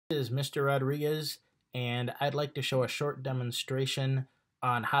This is Mr. Rodriguez, and I'd like to show a short demonstration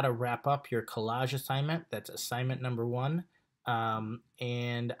on how to wrap up your collage assignment. That's assignment number one.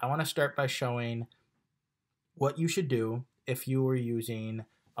 And I want to start by showing what you should do if you were using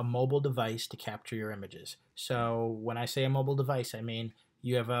a mobile device to capture your images. So when I say a mobile device, I mean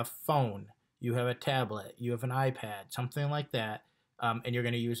you have a phone, you have a tablet, you have an iPad, something like that, and you're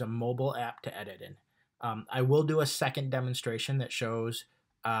going to use a mobile app to edit in. I will do a second demonstration that shows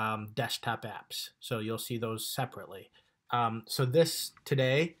desktop apps, so you'll see those separately. So this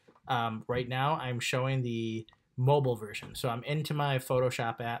today, right now, I'm showing the mobile version. So I'm into my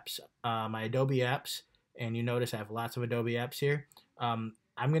Photoshop apps, my Adobe apps, and you notice I have lots of Adobe apps here. I'm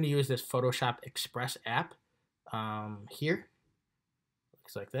going to use this Photoshop Express app here.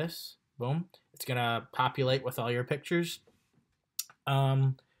 Looks like this. Boom. It's going to populate with all your pictures.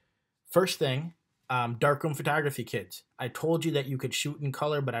 First thing, darkroom photography kids. I told you that you could shoot in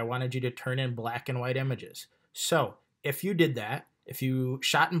color, but I wanted you to turn in black and white images. So if you did that, if you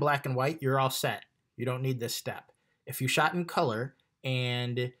shot in black and white, you're all set. You don't need this step. If you shot in color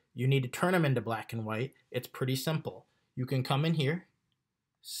and you need to turn them into black and white, it's pretty simple. You can come in here,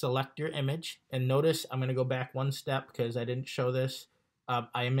 select your image, and notice I'm going to go back one step because I didn't show this.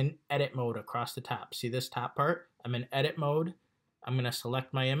 I am in edit mode across the top. See this top part? I'm in edit mode. I'm going to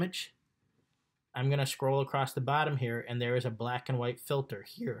select my image. I'm going to scroll across the bottom here, and there is a black and white filter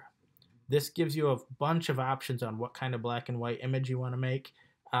here. This gives you a bunch of options on what kind of black and white image you want to make.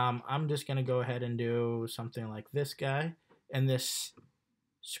 I'm just going to go ahead and do something like this guy. And this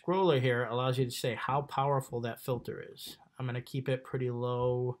scroller here allows you to say how powerful that filter is. I'm going to keep it pretty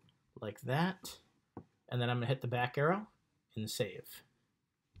low like that. And then I'm going to hit the back arrow and save.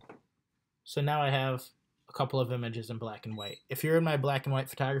 So now I have a couple of images in black and white. If you're in my black and white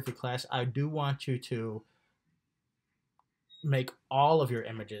photography class, I do want you to make all of your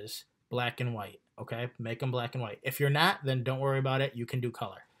images black and white, okay? Make them black and white. If you're not, then don't worry about it. You can do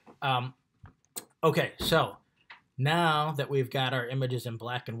color. Okay, so now that we've got our images in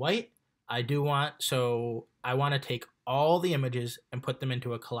black and white, I want to take all the images and put them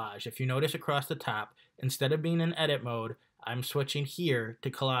into a collage. If you notice across the top, instead of being in edit mode, I'm switching here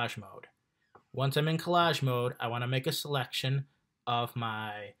to collage mode. Once I'm in collage mode, I want to make a selection of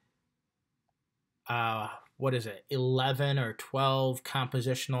my 11 or 12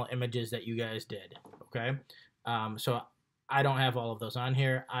 compositional images that you guys did, okay? So I don't have all of those on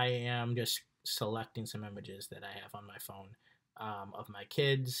here. I am just selecting some images that I have on my phone of my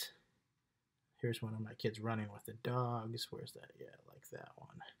kids. Here's one of my kids running with the dogs. Where's that? Yeah, like that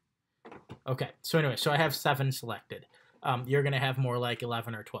one. Okay, so anyway, so I have 7 selected. You're going to have more like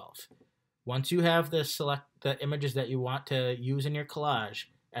 11 or 12. Once you have the images that you want to use in your collage,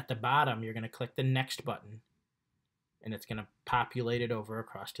 at the bottom, you're going to click the next button, and it's going to populate it over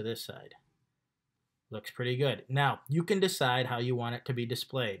across to this side. Looks pretty good. Now, you can decide how you want it to be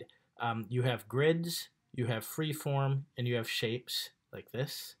displayed. You have grids, you have freeform, and you have shapes like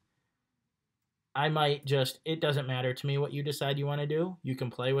this. I might it doesn't matter to me what you decide you want to do. You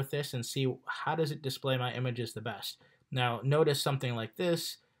can play with this and see how does it display my images the best. Now, notice something like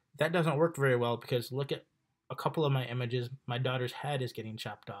this. That doesn't work very well because look at a couple of my images. My daughter's head is getting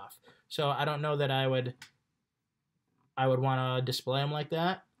chopped off. So I don't know that I would want to display them like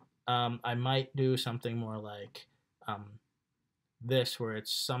that. I might do something more like this, where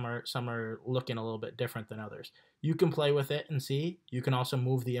it's some are looking a little bit different than others. You can play with it and see. You can also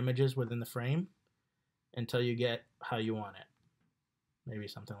move the images within the frame until you get how you want it. Maybe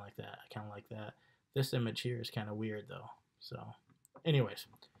something like that. I kind of like that. This image here is kind of weird though. So anyways,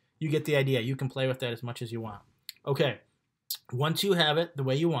 you get the idea. You can play with that as much as you want. Okay, once you have it the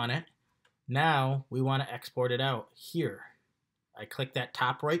way you want it, now we want to export it out here. I click that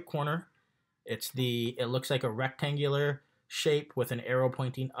top right corner. It looks like a rectangular shape with an arrow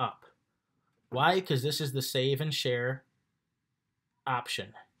pointing up. Why? Because this is the save and share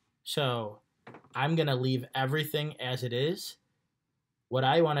option. So I'm going to leave everything as it is. What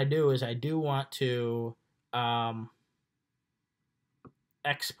I want to do is I do want to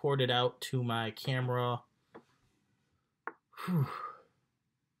export it out to my camera.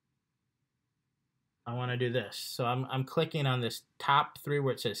 I want to do this. So I'm clicking on this top 3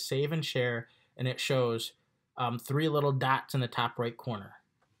 where it says save and share, and it shows 3 little dots in the top right corner.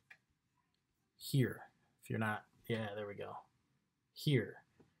 Here. If you're not, yeah, there we go. Here.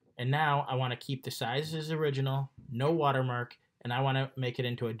 And now I want to keep the size as original, no watermark, and I want to make it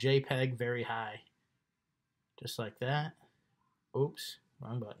into a JPEG very high. Just like that. Oops,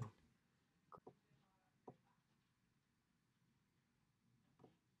 wrong button.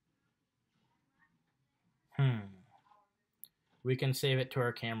 we can save it to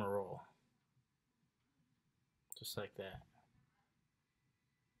our camera roll. Just like that.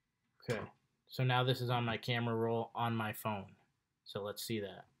 Okay, so now this is on my camera roll on my phone. So let's see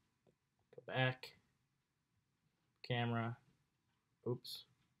that. Go back, camera, oops,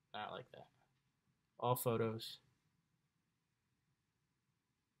 not like that. All photos.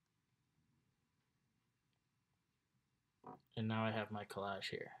 And now I have my collage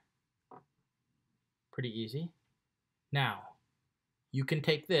here. Pretty easy. Now, you can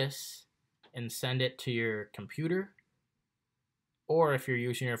take this and send it to your computer, or if you're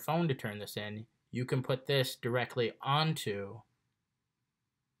using your phone to turn this in, you can put this directly onto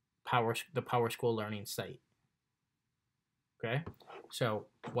the PowerSchool Learning site. Okay, so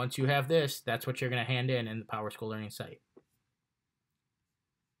once you have this, that's what you're going to hand in the PowerSchool Learning site.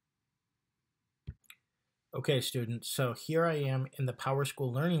 Okay, students, so here I am in the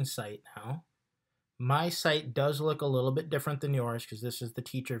PowerSchool Learning site now. My site does look a little bit different than yours because this is the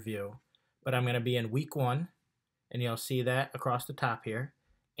teacher view, but I'm going to be in week 1, and you'll see that across the top here.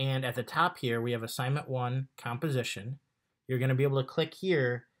 And at the top here, we have assignment 1, composition. You're going to be able to click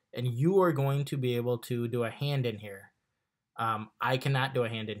here, and you are going to be able to do a hand in here. I cannot do a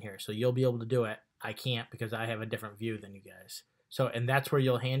hand in here, so you'll be able to do it. I can't because I have a different view than you guys. So, and that's where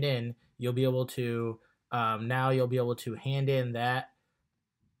you'll hand in. You'll be able to, now you'll be able to hand in that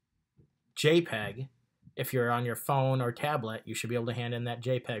JPEG. If you're on your phone or tablet, you should be able to hand in that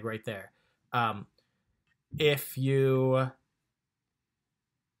JPEG right there. If you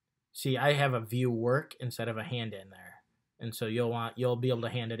see, I have a view work instead of a hand in there, and so you'll be able to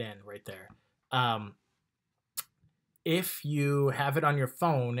hand it in right there. If you have it on your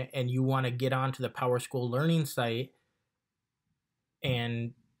phone and you want to get onto the PowerSchool Learning site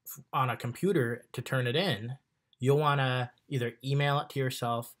and on a computer to turn it in, you'll want to either email it to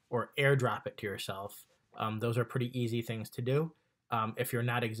yourself or AirDrop it to yourself. Those are pretty easy things to do. If you're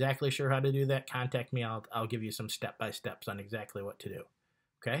not exactly sure how to do that, contact me. I'll give you some step-by-steps on exactly what to do.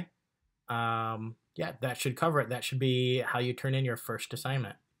 Okay? Yeah, that should cover it. That should be how you turn in your first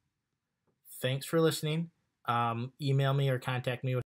assignment. Thanks for listening. Email me or contact me with